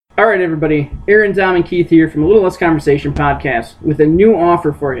All right, everybody. Aaron, Dom, and Keith here from A Little Less Conversation podcast with a new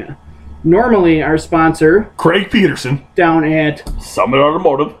offer for you. Normally, our sponsor, Craig Peterson, down at Summit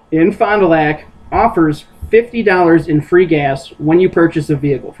Automotive in Fond du Lac, offers $50 in free gas when you purchase a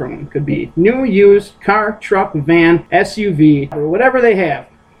vehicle from them. Could be new, used, car, truck, van, SUV, or whatever they have.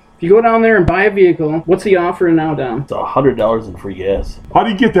 If you go down there and buy a vehicle, what's the offer now, Dom? It's $100 in free gas. How do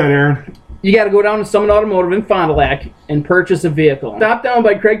you get that, Aaron? You got to go down to Summit Automotive in Fond du Lac and purchase a vehicle. Stop down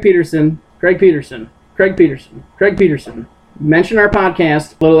by Craig Peterson. Mention our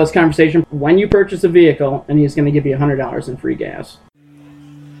podcast, A Little Less Conversation, when you purchase a vehicle, and he's going to give you $100 in free gas.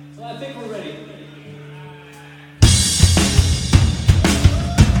 Well, I think we're ready.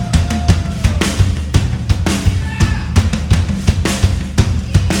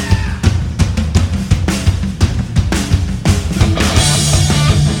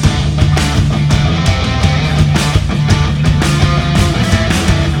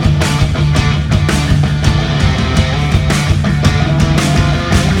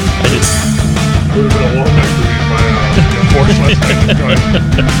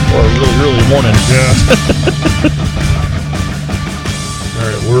 Or really morning. Yeah. All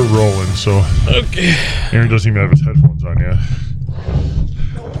right, we're rolling, so. Okay. Aaron doesn't even have his headphones on yet.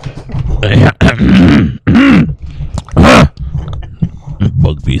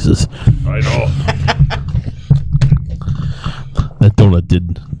 Bug pieces. I know. That donut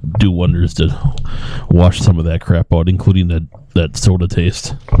did do wonders to wash some of that crap out, including that soda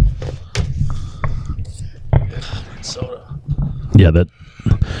taste. Soda. Yeah,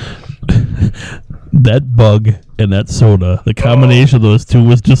 that bug and that soda, the combination of those two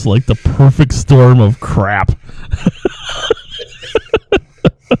was just like the perfect storm of crap.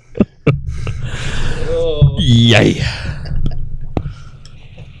 Yay.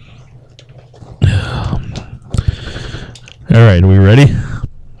 All right, are we ready?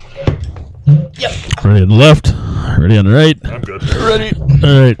 Yep. Ready on the left, ready on the right. I'm good. Ready.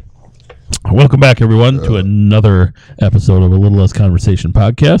 All right. Welcome back, everyone, to another episode of A Little Less Conversation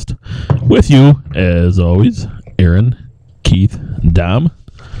podcast. With you, as always, Aaron, Keith, and Dom.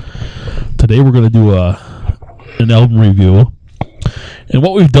 Today we're going to do an album review. And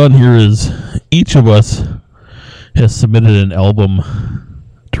what we've done here is each of us has submitted an album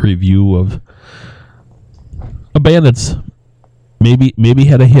to review of a band that's maybe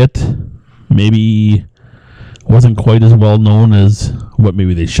had a hit, maybe wasn't quite as well known as what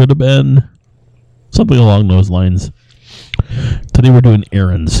maybe they should have been. Something along those lines. Today we're doing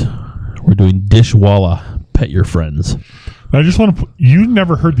errands. We're doing Dishwalla, Pet Your Friends. I just want to you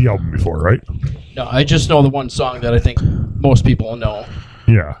never heard the album before, right? No, I just know the one song that I think most people know.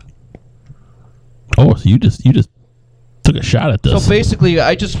 Yeah. Oh, so you just took a shot at this. So basically,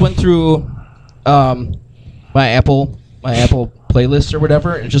 I just went through my Apple playlist or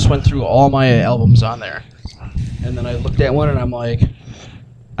whatever, and just went through all my albums on there. And then I looked at one, and I'm like,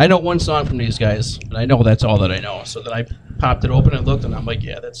 I know one song from these guys, and I know that's all that I know. So then I popped it open and looked, and I'm like,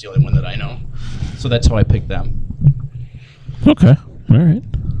 yeah, that's the only one that I know. So that's how I picked them. Okay. All right.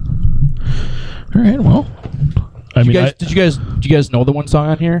 Well, Did you guys know the one song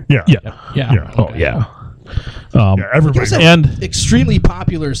on here? Yeah. Yeah. Oh, yeah. Everybody knows. And Extremely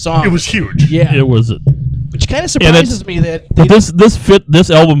popular song. It was huge. Yeah. it was. Which kind of surprises me that they But this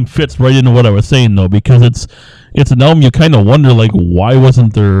album fits right into what I was saying though, because it's an album you kind of wonder like why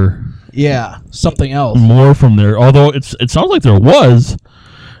wasn't there something else. more from there? Although it sounds like there was,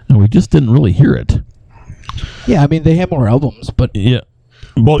 and we just didn't really hear it. Yeah, I mean they have more albums, but Yeah.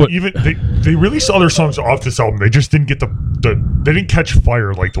 Well, But- even they released other songs off this album. They just didn't get they didn't catch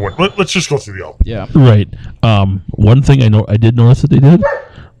fire like the one. Let's just go through the album. yeah. Right. One thing I did notice that they did.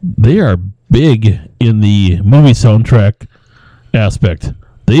 They are big in the movie soundtrack aspect.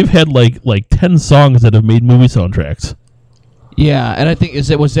 They've had like 10 songs that have made movie soundtracks. Yeah, and I think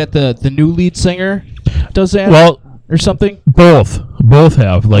was that the new lead singer does that? Well, or something? both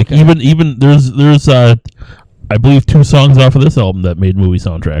have like even there's I believe 2 songs off of this album that made movie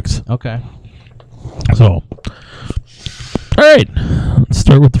soundtracks. Okay. So, all right, let's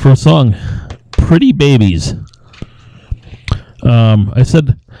start with the first song, "Pretty Babies." I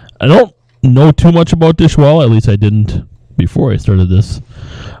said I don't know too much about Dishwalla, at least I didn't before I started this.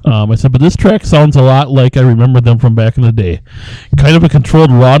 I said, but this track sounds a lot like I remember them from back in the day. Kind of a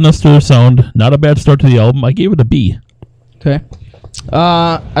controlled rawness to their sound. Not a bad start to the album. I gave it a B. Okay.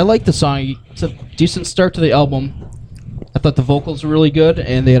 I like the song. It's a decent start to the album. I thought the vocals were really good,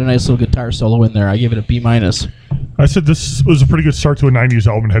 and they had a nice little guitar solo in there. I gave it a B-. I said this was a pretty good start to a 90s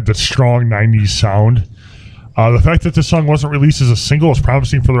album and had that strong 90s sound. The fact that this song wasn't released as a single is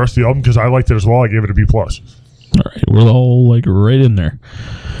promising for the rest of the album because I liked it as well. I gave it a B+. All right, we're all like right in there.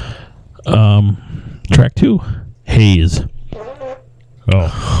 Track 2, Haze.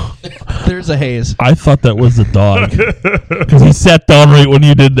 Oh. There's a haze. I thought that was the dog because he sat down right when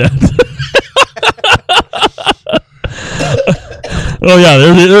you did that. Oh yeah,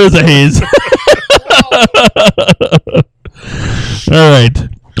 there is a haze. All right,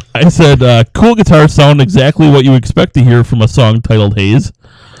 I said cool guitar sound, exactly what you expect to hear from a song titled Haze.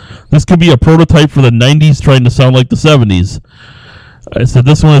 This could be a prototype for the 90s trying to sound like the 70s. I said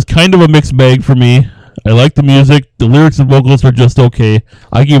this one is kind of a mixed bag for me. I like the music. The lyrics and vocals are just okay.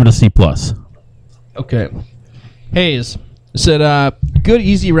 I gave it a C+. Okay. Haze said, good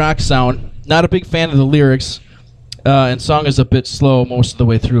easy rock sound. Not a big fan of the lyrics. And song is a bit slow most of the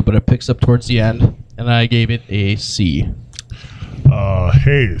way through, but it picks up towards the end. And I gave it a C.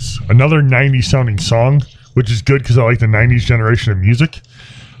 Haze, another 90s sounding song, which is good because I like the 90s generation of music.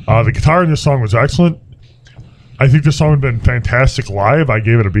 The guitar in this song was excellent. I think this song would have been fantastic live. I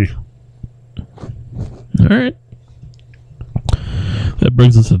gave it a B. All right. That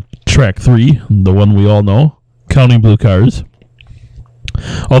brings us to track 3, the one we all know, Counting Blue Cars.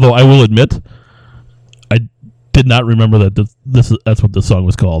 Although I will admit, I did not remember that that's what this song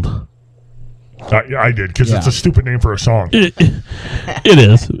was called. I did, because it's a stupid name for a song. It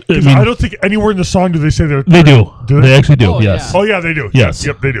is. I don't think anywhere in the song do they say that. They do. Do They actually do, Oh, yes. yeah. Oh, yeah, they do. Yes.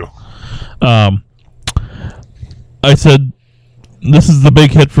 Yep, they do. I said, this is the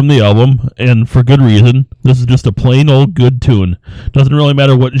big hit from the album, and for good reason. This is just a plain old good tune. Doesn't really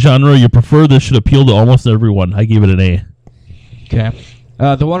matter what genre you prefer, this should appeal to almost everyone. I gave it an A. Okay.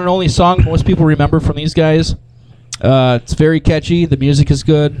 The one and only song most people remember from these guys. It's very catchy. The music is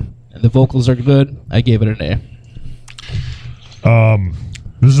good, and the vocals are good. I gave it an A.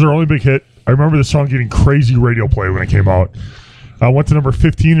 This is their only big hit. I remember the song getting crazy radio play when it came out. I went to number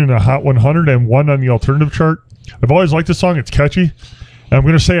 15 in the Hot 100 and 1 on the alternative chart. I've always liked this song. It's catchy. And I'm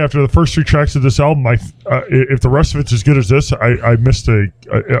going to say after the first 3 tracks of this album, if the rest of it's as good as this, I missed a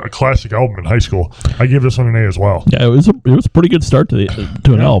classic album in high school. I give this one an A as well. Yeah, it was a pretty good start to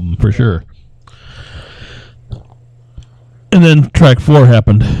an album, for sure. And then track 4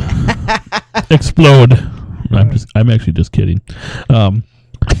 happened. Explode. I'm actually just kidding.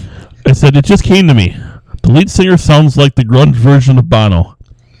 I said, it just came to me. The lead singer sounds like the grunge version of Bono.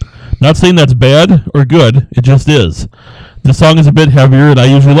 Not saying that's bad or good, it just is. The song is a bit heavier, and I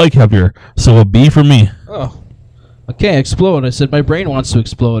usually like heavier, so a B for me. Oh. Okay, explode. I said, my brain wants to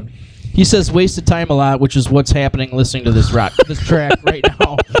explode. He says wasted time a lot, which is what's happening listening to this track right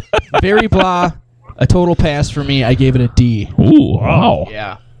now. Very blah. A total pass for me. I gave it a D. Ooh, wow.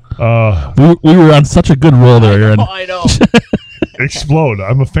 Yeah. We were on such a good roll there, Aaron. I know. Explode.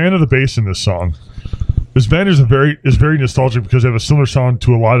 I'm a fan of the bass in this song. This band is very nostalgic because they have a similar sound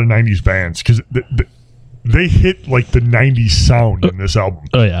to a lot of 90s bands because they hit like the 90s sound in this album.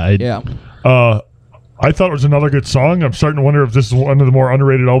 Oh, yeah. Yeah. I thought it was another good song. I'm starting to wonder if this is one of the more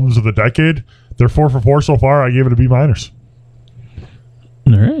underrated albums of the decade. They're 4 for 4 so far. I gave it a B-. All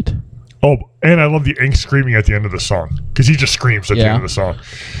right. Oh, and I love the Ink screaming at the end of the song because he just screams at the end of the song,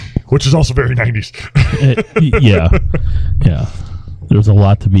 which is also very 90s. Yeah. Yeah. There's a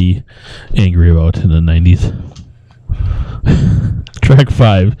lot to be angry about in the 90s. Track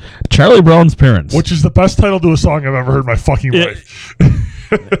 5, Charlie Brown's Parents. Which is the best title to a song I've ever heard in my fucking life.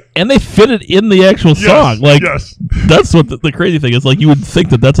 And they fit it in the actual song. Like, that's what the crazy thing is. Like, you would think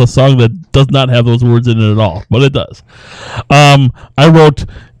that that's a song that does not have those words in it at all, but it does. I wrote,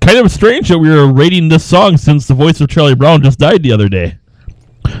 kind of strange that we were rating this song since the voice of Charlie Brown just died the other day.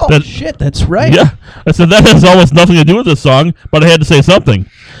 Oh, shit, that's right. Yeah. I said that has almost nothing to do with this song, but I had to say something.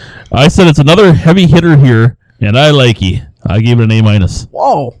 I said it's another heavy hitter here, and I like you. I gave it an A-.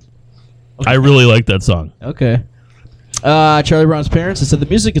 Whoa. I really like that song. Okay. Charlie Brown's Parents. I said the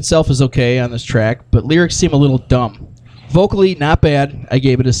music itself is okay on this track, but lyrics seem a little dumb. Vocally, not bad. I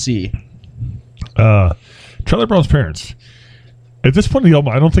gave it a C. Charlie Brown's Parents. At this point in the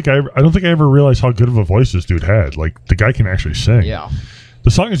album, I don't think I ever realized how good of a voice this dude had. Like, the guy can actually sing. Yeah. The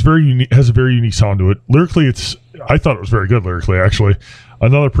song is very unique, has a very unique sound to it. Lyrically, I thought it was very good lyrically, actually.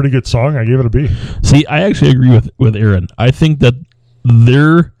 Another pretty good song. I gave it a B. See, I actually agree with Aaron. I think that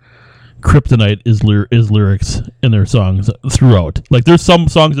their kryptonite is lyrics in their songs throughout. Like, there's some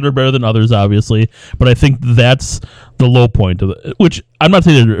songs that are better than others, obviously, but I think that's the low point of it. Which I'm not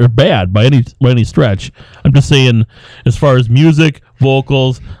saying they're bad by any stretch. I'm just saying, as far as music,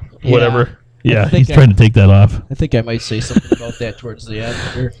 vocals, whatever. Yeah, he's trying to take that off. I think I might say something about that towards the end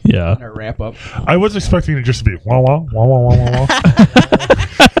here. Yeah. In our wrap up. I was expecting it just to be wah wah wah wah wah wah wah.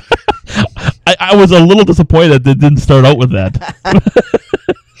 I was a little disappointed that it didn't start out with that.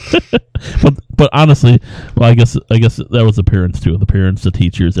 But honestly, well, I guess that was the parents too. The parents, the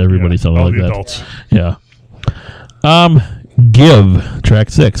teachers, everybody sounded all like the that. adults. Yeah. Give, track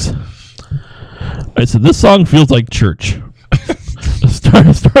 6. I said this song feels like church.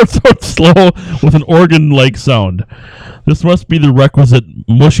 Starts out slow with an organ-like sound. This must be the requisite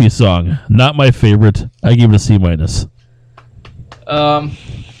mushy song. Not my favorite. I gave it a C-. I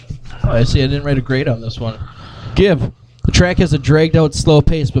see. I didn't write a grade on this one. Give. The track has a dragged out, slow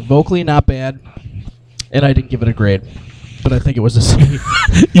pace, but vocally not bad. And I didn't give it a grade, but I think it was a C.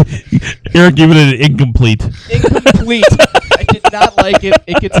 Eric gave it an incomplete. Incomplete. I did not like it.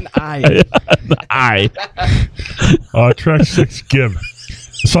 It gets an I. Track 6, Give.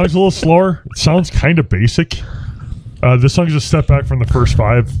 The song's a little slower. It sounds kind of basic. This song is a step back from the first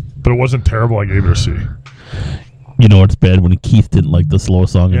 5, but it wasn't terrible. I gave it a C. You know it's bad when Keith didn't like the slow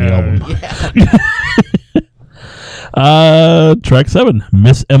song in the album. Track 7,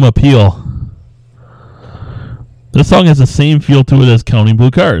 Miss Emma Peel. This song has the same feel to it as Counting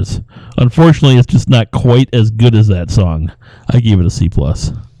Blue Cars. Unfortunately, it's just not quite as good as that song. I gave it a C+.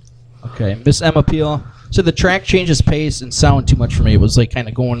 Okay, Miss Emma Peel. So the track changes pace and sound too much for me. It was like kind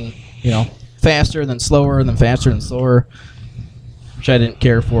of going, faster, then slower, and then faster and slower, which I didn't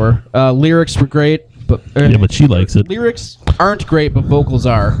care for. Lyrics were great, but but she likes it. Lyrics aren't great, but vocals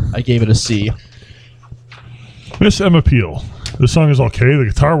are. I gave it a C. Miss Emma Peel. This song is okay. The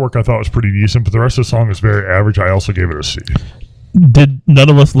guitar work I thought was pretty decent, but the rest of the song is very average. I also gave it a C. Did none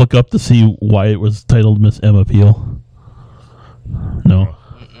of us look up to see why it was titled Miss Emma Peel? No.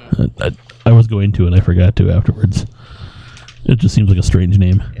 I was going to, and I forgot to afterwards. It just seems like a strange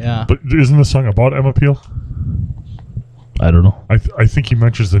name. Yeah. But isn't the song about Emma Peel? I don't know. I think he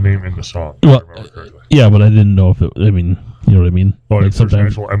mentions the name in the song. Well, if I remember correctly. yeah, but I didn't know if it. I mean, you know what I mean. Oh, Like if there's an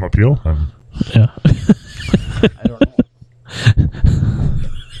actual Emma Peel? Yeah. I don't know.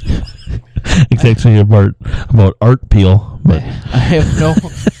 It's actually about Art Peel, but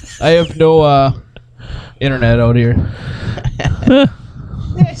I have no internet out here.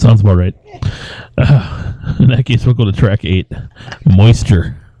 sounds about right. In that case, we'll go to track 8,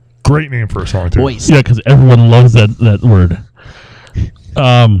 Moisture. Great name for a song, too. Voice. Yeah, because everyone loves that word.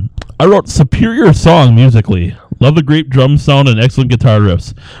 I wrote superior song musically. Love the great drum sound and excellent guitar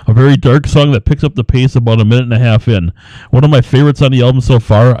riffs. A very dark song that picks up the pace about a minute and a half in. One of my favorites on the album so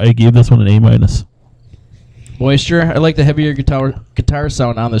far. I gave this one an A-. Moisture. I like the heavier guitar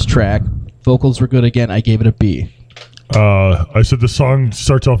sound on this track. Vocals were good again. I gave it a B. I said the song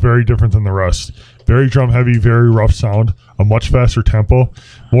starts off very different than the rest. Very drum heavy, very rough sound, a much faster tempo,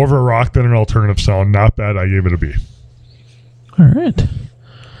 more of a rock than an alternative sound. Not bad. I gave it a B. All right.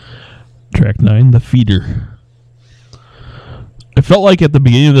 Track 9, The Feeder. I felt like at the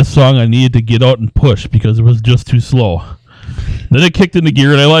beginning of this song I needed to get out and push because it was just too slow. Then it kicked into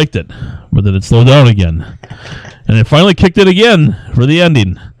gear and I liked it, but then it slowed down again. And it finally kicked it again for the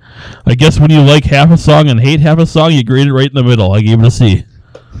ending. I guess when you like half a song and hate half a song, you grade it right in the middle. I gave it a C.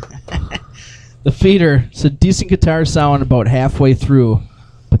 The Feeder. It's a decent guitar sound about halfway through,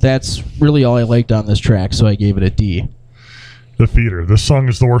 but that's really all I liked on this track, so I gave it a D. The Feeder. This song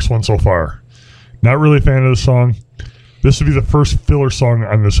is the worst one so far. Not really a fan of the song. This would be the first filler song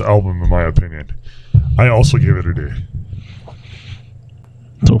on this album, in my opinion. I also gave it a D.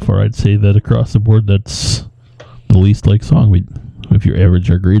 So far, I'd say that across the board, that's the least liked song. If you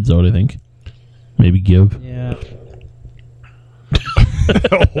average our grades out, I think. Maybe Give. Yeah.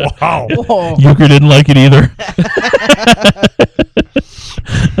 Wow. Euchre didn't like it either.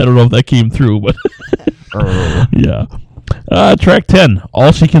 I don't know if that came through, but yeah. Track 10,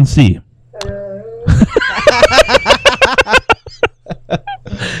 All She Can See.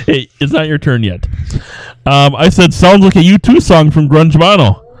 Hey, it's not your turn yet. I said, sounds like a U2 song from Grunge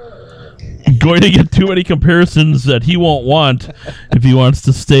Mono. Going to get too many comparisons that he won't want if he wants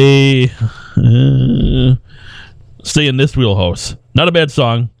to stay in this wheelhouse. Not a bad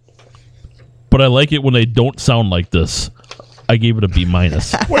song, but I like it when they don't sound like this. I gave it a B-. Wait a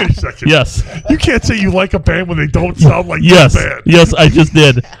second. Yes. You can't say you like a band when they don't sound like Yes. that band. Yes, I just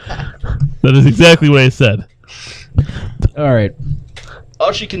did. That is exactly what I said. All right.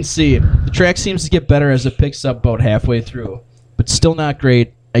 All She Can See. The track seems to get better as it picks up about halfway through, but still not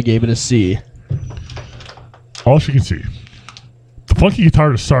great. I gave it a C. All She Can See. The funky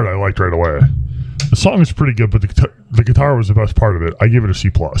guitar to start I liked right away. The song is pretty good, but the guitar was the best part of it. I gave it a C+.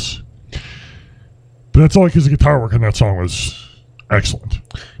 But that's only because the guitar work on that song was excellent.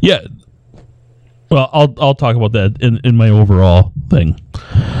 Yeah. Well, I'll talk about that in my overall thing.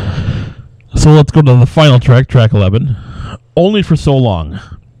 So let's go to the final track, track 11. Only for So Long.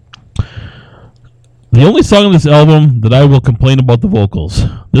 The only song on this album that I will complain about the vocals.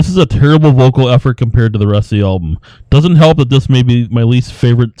 This is a terrible vocal effort compared to the rest of the album. Doesn't help that this may be my least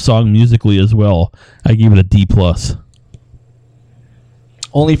favorite song musically as well. I gave it a D+.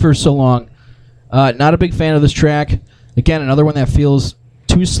 Only for so long. Not a big fan of this track. Again, another one that feels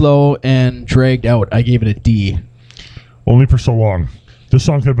too slow and dragged out. I gave it a D. Only for so long. This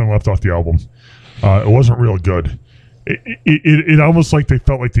song could have been left off the album. It wasn't real good. It almost like they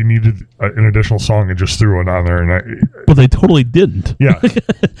felt like they needed an additional song and just threw it on there. But they totally didn't. Yeah.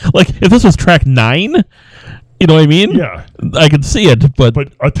 Like, if this was track 9, you know what I mean? Yeah. I could see it, but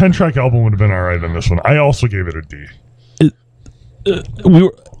a 10-track album would have been all right on this one. I also gave it a D.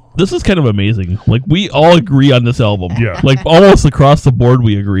 This is kind of amazing. Like, we all agree on this album. Yeah. Like, almost across the board,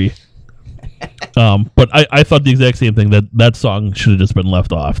 we agree. But I thought the exact same thing, that song should have just been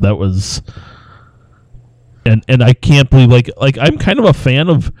left off. That was... And I can't believe, like I'm kind of a fan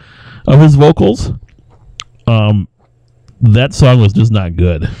of his vocals. That song was just not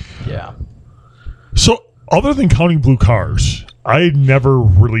good. Yeah. So, other than Counting Blue Cars, I had never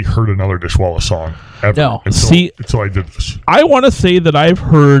really heard another Dishwalla song ever No. until I did this. I want to say that I've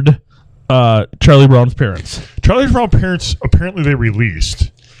heard Charlie Brown's Parents. Charlie Brown's Parents, apparently they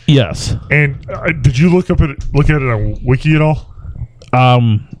released. Yes. And did you look at it on Wiki at all?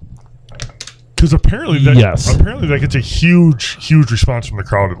 Because apparently that gets a huge response from the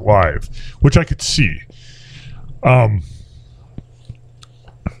crowd at live, which I could see. But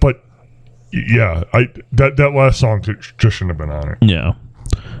yeah, that last song just shouldn't have been on it. Yeah.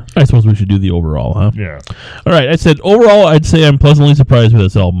 I suppose we should do the overall, huh? Yeah. All right. I said overall, I'd say I'm pleasantly surprised with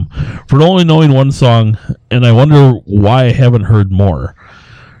this album for only knowing one song, and I wonder why I haven't heard more.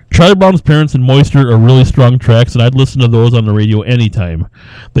 Charlie Brown's Parents and Moisture are really strong tracks, and I'd listen to those on the radio anytime.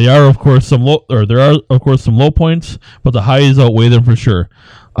 There are of course some low points, but the highs outweigh them for sure.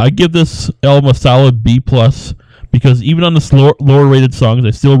 I give this album a solid B+ because even on the lower rated songs,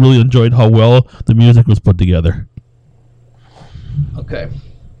 I still really enjoyed how well the music was put together. Okay.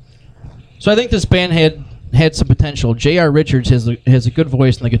 So I think this band had some potential. J.R. Richards has a good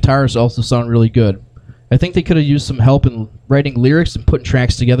voice, and the guitars also sound really good. I think they could have used some help in writing lyrics and putting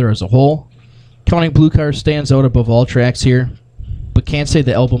tracks together as a whole. Counting Blue Cars stands out above all tracks here, but can't say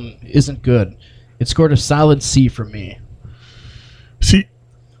the album isn't good. It scored a solid C from me. See,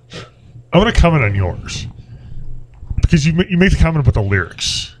 I'm going to comment on yours. Because you make the comment about the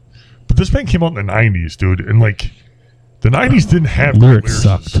lyrics. But this band came out in the 90s, dude, and like, the 90s didn't have lyrics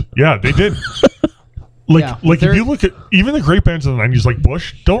sucked. Yeah, they did. If you look at even the great bands in the 90s, like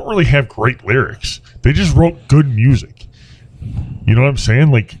Bush, don't really have great lyrics. They just wrote good music. You know what I'm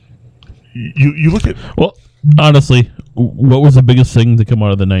saying? Like, you look at... Well, honestly, what was the biggest thing to come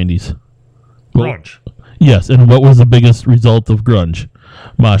out of the 90s? Grunge. Yes, and what was the biggest result of grunge?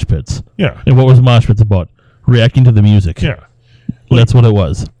 Mosh pits. Yeah. And what was mosh pits about? Reacting to the music. Yeah. That's what it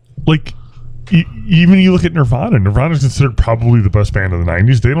was. Like... Even you look at Nirvana. Nirvana is considered probably the best band of the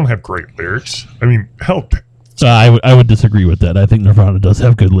 90s. They don't have great lyrics. I mean, hell. I would disagree with that. I think Nirvana does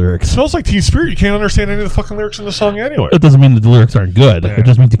have good lyrics. It smells like Teen Spirit. You can't understand any of the fucking lyrics in the song anyway. That doesn't mean that the lyrics aren't good. Yeah. It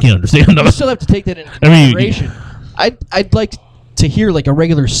just means you can't understand them. You still have to take that into consideration. I'd like to hear like a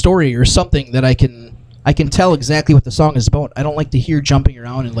regular story or something that I can tell exactly what the song is about. I don't like to hear jumping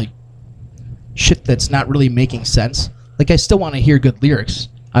around and like shit that's not really making sense. Like I still want to hear good lyrics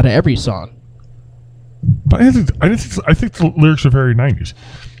out of every song. But I think the lyrics are very 90s.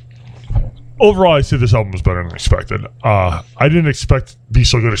 Overall, I say this album was better than expected. I didn't expect it to be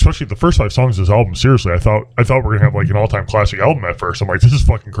so good, especially the first 5 songs of this album. Seriously, I thought we were gonna have like an all-time classic album at first. I'm like, this is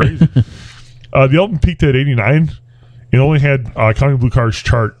fucking crazy. The album peaked at 89. It only had Counting Blue Cars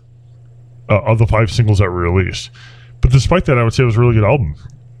chart of the 5 singles that were released. But despite that, I would say it was a really good album.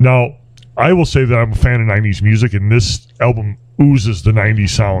 Now, I will say that I'm a fan of 90s music, and this album oozes the 90s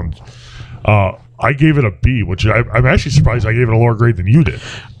sound. I gave it a B, which I'm actually surprised I gave it a lower grade than you did.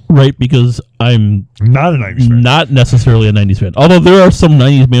 Right, because I'm not a 90s fan. Not necessarily a 90s fan. Although there are some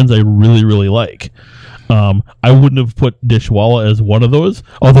 90s bands I really, really like. I wouldn't have put Dishwalla as one of those,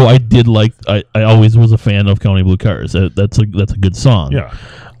 although I did like, I always was a fan of Counting Blue Cars. That's a good song. Yeah.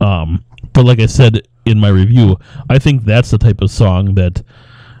 But like I said in my review, I think that's the type of song that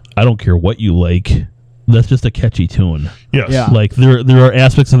I don't care what you like. That's just a catchy tune. Yes. Yeah. Like there are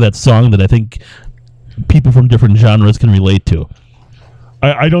aspects of that song that I think people from different genres can relate to.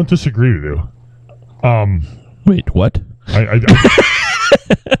 I don't disagree with you. Wait, what?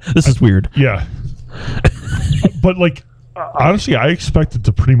 This is weird. Yeah. But like, honestly, I expected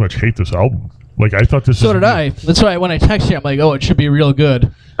to pretty much hate this album. Like, I thought this. So did I. That's why when I text you, I'm like, oh, it should be real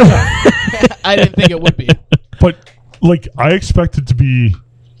good. I didn't think it would be. But like, I expected to be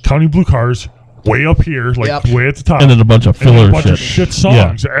Counting Blue Cars, way up here, like Yep. way at the top, And then a bunch of and then filler a bunch shit. of shit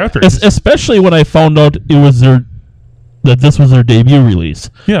songs after. Especially when I found out that this was their debut release.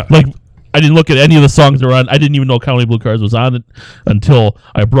 Yeah. Like, I didn't look at any of the songs they were on. I didn't even know County Blue Cars was on it until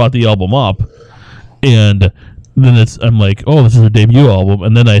I brought the album up. And then I'm like, oh, this is their debut album.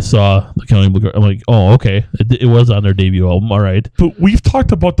 And then I saw the County Blue Cars. I'm like, oh, okay. It was on their debut album. All right. But we've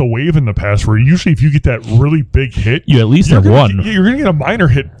talked about the wave in the past, where usually if you get that really big hit, You at least you're have gonna one. You're going to get a minor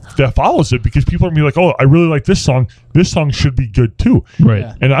hit that follows it, because people are going to be like, oh, I really like this song. This song should be good too. Right.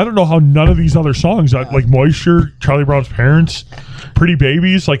 Yeah. And I don't know how none of these other songs, like Moisture, Charlie Brown's Parents, Pretty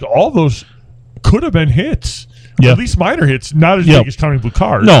Babies, like all those could have been hits. Yeah. At least minor hits, not as Yep. big as County Blue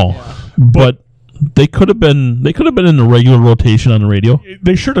Cars. No. But they could have been in the regular rotation on the radio.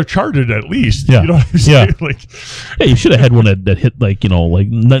 They should have charted at least. Yeah. You know what I'm saying? Yeah. Like, Hey, you should have had one that hit like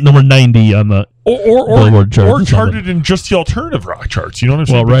number 90 on the Billboard charts or or something. charted in just the alternative rock charts. You know what I'm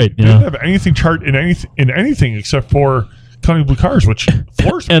saying? Well, right, They yeah. didn't have anything chart in anything except for County Blue Cars, which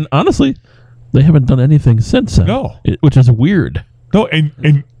floors me. And honestly, they haven't done anything since then. No. Which is weird. No, and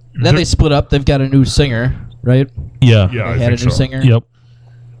Then they're- they split up. They've got a new singer, right? Yeah. yeah, I They had a think new so. singer. Yep.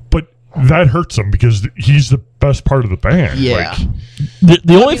 But that hurts them because he's the best part of the band. Yeah. Like,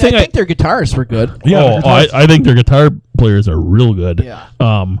 The only thing I think their guitarists were good. yeah, I think their guitar players are real good. Yeah.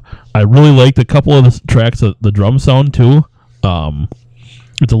 I really liked a couple of the tracks, the drum sound too.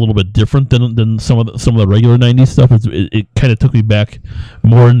 It's a little bit different than some of the regular '90s stuff. It kind of took me back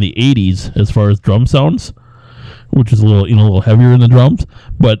more in the '80s as far as drum sounds, which is a little heavier in the drums.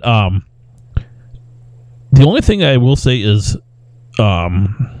 But the only thing I will say is,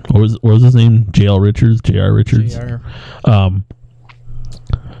 what was his name? J.R. Richards. JR.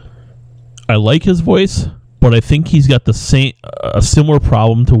 I like his voice, but I think he's got a similar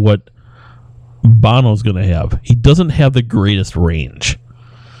problem to what Bono's going to have. He doesn't have the greatest range,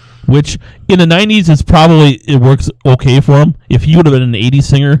 which in the 90s it works okay for him. If he would have been an 80s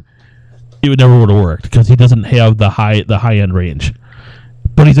singer, it would never would have worked because he doesn't have the high end range.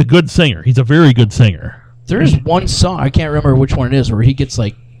 But he's a good singer. He's a very good singer. There is one song, I can't remember which one it is, where he gets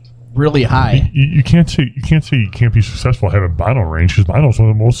like really high. you can't say you can't be successful having Bono range, because Bono's one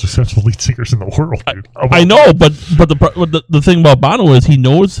of the most successful lead singers in the world, dude. I know, but the thing about Bono is he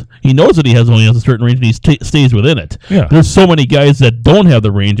knows that he only has a certain range, and he stays within it. Yeah. There's so many guys that don't have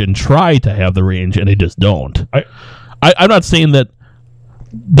the range and try to have the range, and they just don't. I'm not saying that.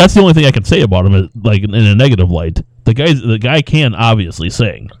 That's the only thing I can say about him, is, like in a negative light. The guy can obviously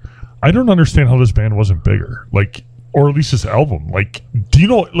sing. I don't understand how this band wasn't bigger, like, or at least this album. Like, do you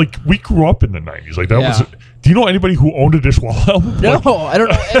know? Like, we grew up in the '90s. Like that Yeah. was. Do you know anybody who owned a Dishwalla album? No, Like, I don't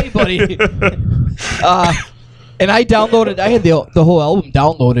know anybody. And I downloaded. I had the whole album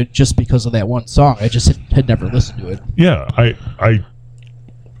downloaded just because of that one song. I just had never listened to it. yeah, I.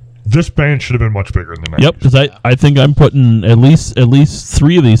 This band should have been much bigger in the '90s. Yep, because I think I'm putting at least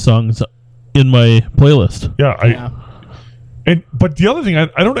 3 of these songs in my playlist. Yeah, but the other thing, I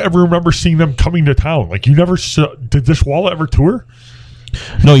don't ever remember seeing them coming to town. Like, you never did Dishwalla ever tour?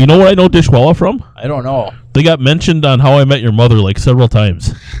 No, you know what I know Dishwalla from? I don't know. They got mentioned on How I Met Your Mother like several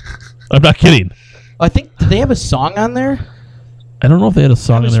times. I'm not kidding. I think, did they have a song on there? I don't know if they had a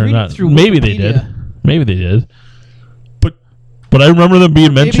song I in was there or reading not. through Maybe they did. Wikipedia. Maybe they did. But I remember them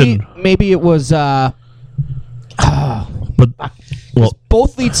being mentioned. Maybe it was. But well,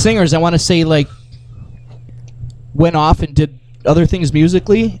 Both lead singers, I want to say, like, went off and did other things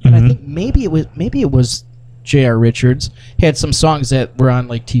musically, and I think maybe it was J.R. Richards had some songs that were on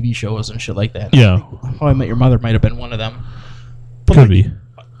like TV shows and shit like that. yeah, How I Met Your Mother might have been one of them. but could like, be.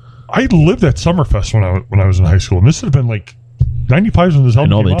 I lived at Summerfest when I was in high school, and this would have been like 95s when this I album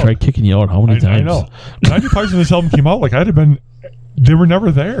know came they out. tried kicking you out how many times? I know. 95s when this album came out, like, I'd have been. They were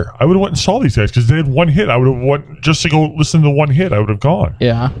never there. I would have went and saw these guys because they had one hit. I would have went just to go listen to one hit. I would have gone.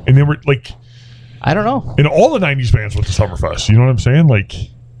 Yeah, And they were like, I don't know. and all the '90s bands went to Summerfest. You know what I'm saying? Like,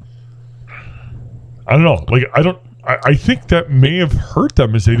 I don't know. Like, I think that may have hurt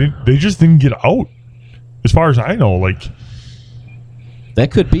them, is they just didn't get out. As far as I know, like,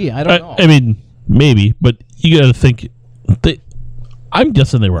 That could be. I don't know. I mean, maybe, but you got to think. I'm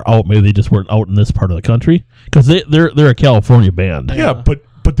guessing they were out. Maybe they just weren't out in this part of the country because they're a California band. yeah, but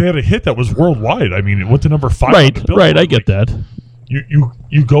they had a hit that was worldwide. I mean, it went to number 5. on Right, the Billboard. right. I get that.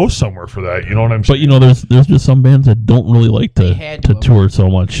 You go somewhere for that. You know what I'm saying? But you know, there's just some bands that don't really like They to had to have. tour so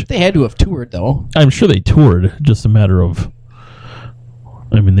much. They had to have toured though. I'm sure they toured. Just a matter of.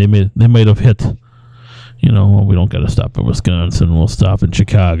 I mean, they might have hit. You know, well, we don't got to stop in Wisconsin. We'll stop in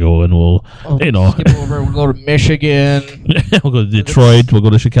Chicago, and we'll skip over. We'll go to Michigan. we'll go to Detroit. We'll go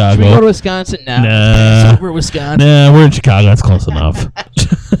to Chicago. Should we go to Wisconsin? Nah. Nah. Pass over Wisconsin. Nah, we're in Chicago. That's close enough.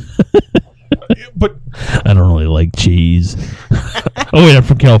 But I don't really like cheese. Oh wait, I'm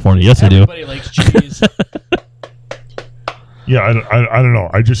from California. Yes, Everybody likes cheese. yeah, I don't know.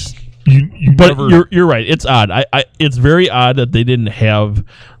 I just you But never. you're right. It's odd. It's very odd that they didn't have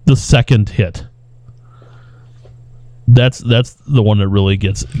the second hit. That's the one that really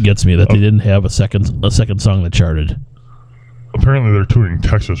gets me, that they didn't have a second song that charted. Apparently, they're touring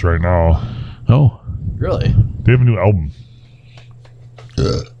Texas right now. Oh, Really? They have a new album.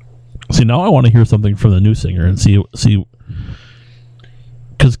 see, now I want to hear something from the new singer and see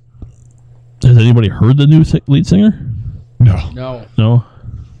because has anybody heard the new lead singer? No. No,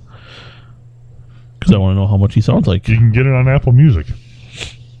 because I want to know how much he sounds like. You can get it on Apple Music.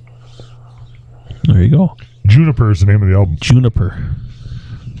 There you go. Juniper is the name of the album. Juniper.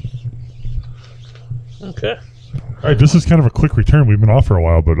 Okay. All right, this is kind of a quick return. We've been off for a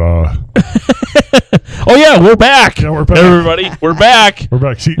while, but Oh yeah, we're back. Yeah, we're back. Everybody, we're back. we're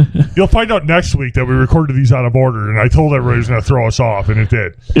back. See, you'll find out next week that we recorded these out of order, and I told everybody it was going to throw us off, and it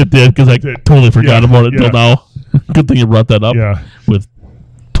did. It did, because I did. totally forgot Yeah, about it yeah. until now. Good thing you brought that up. Yeah. With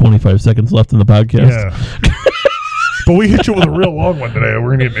 25 seconds left in the podcast. Yeah. But we hit you with a real long one today.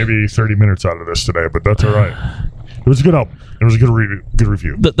 We're going to get maybe 30 minutes out of this today, but that's all right. It was a good album. It was a good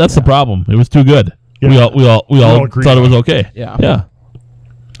review. That's the problem. It was too good. Yeah. We all agreed thought it on was it. okay. Yeah. Yeah.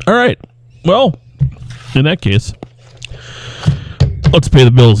 All right. Well, in that case, let's pay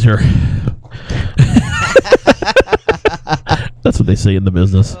the bills here. That's what they say in the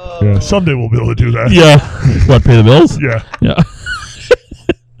business. Yeah, someday we'll be able to do that. Yeah. What, pay the bills? Yeah. Yeah.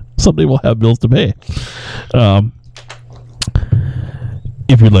 Someday we'll have bills to pay.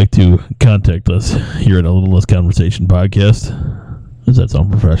 If you'd like to contact us here at A Little Less Conversation Podcast, does that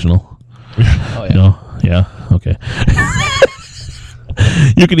sound professional? Oh, yeah. No? Yeah? Okay.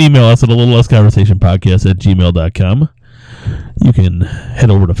 You can email us at a little less conversation podcast at gmail.com. You can head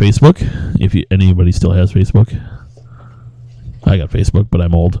over to Facebook if anybody still has Facebook. I got Facebook, but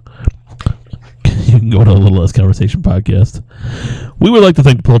I'm old. You can go to A Little Less Conversation Podcast. We would like to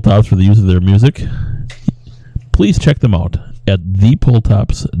thank the Pull Tops for the use of their music. Please check them out at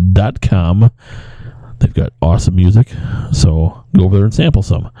thepulltops.com. They've got awesome music, so go over there and sample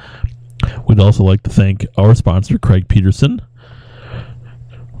some. We'd also like to thank our sponsor, Craig Peterson,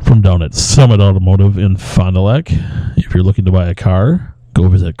 from down at Summit Automotive in Fond du Lac. If you're looking to buy a car, go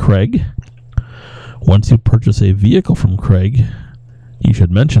visit Craig. Once you purchase a vehicle from Craig, you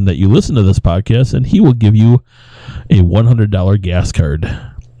should mention that you listen to this podcast, and he will give you a $100 gas card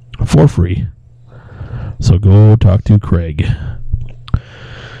for free. So go talk to Craig.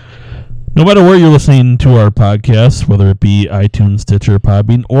 No matter where you're listening to our podcast, whether it be iTunes, Stitcher,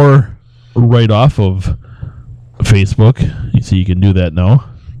 Podbean, or right off of Facebook, you see you can do that now.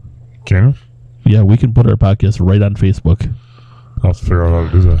 Can you? Yeah, we can put our podcast right on Facebook. I'll have to figure out how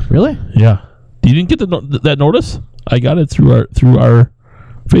to do that. Really? Yeah. You didn't get that notice? I got it through our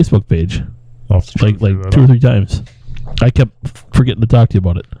Facebook page. I'll have to try to figure Like that 2 or out. 3 times. I kept forgetting to talk to you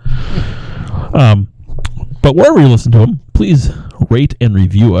about it. But wherever you listen to them, please rate and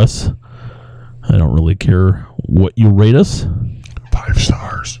review us. I don't really care what you rate us. 5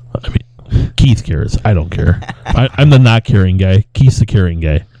 stars. I mean, Keith cares. I don't care. I'm the not caring guy. Keith's the caring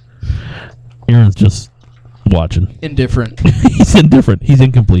guy. Aaron's just watching. Indifferent. He's indifferent. He's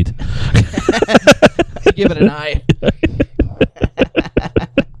incomplete. Give it an eye.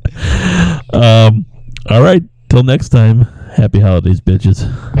 All right. Till next time. Happy holidays, bitches.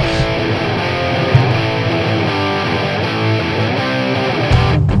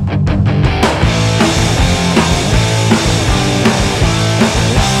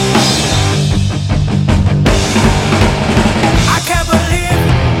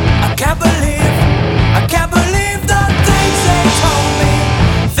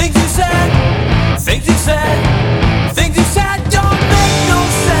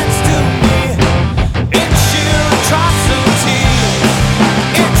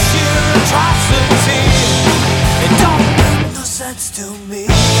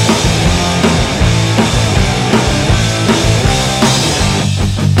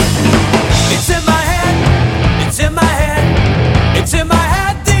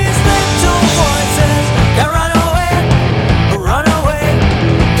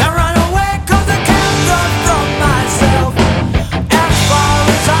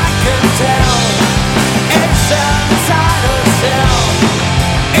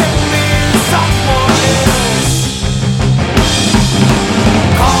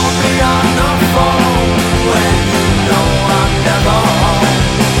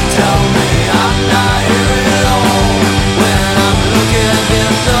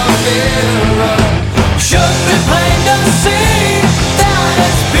 Should be plain to see that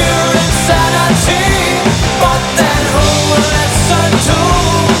it's pure insanity.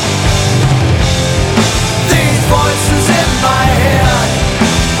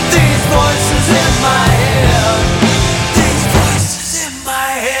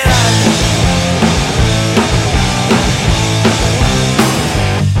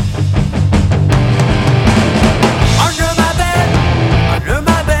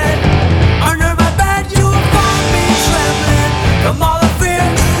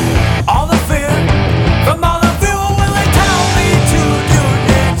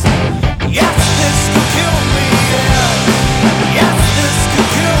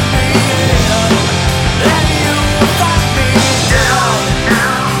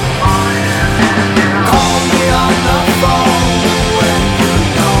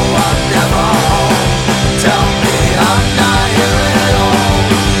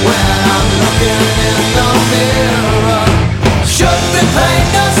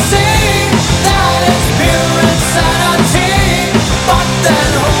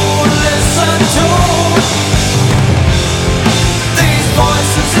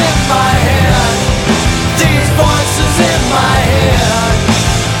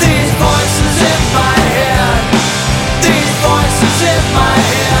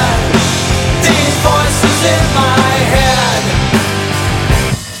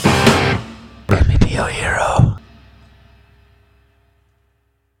 hero.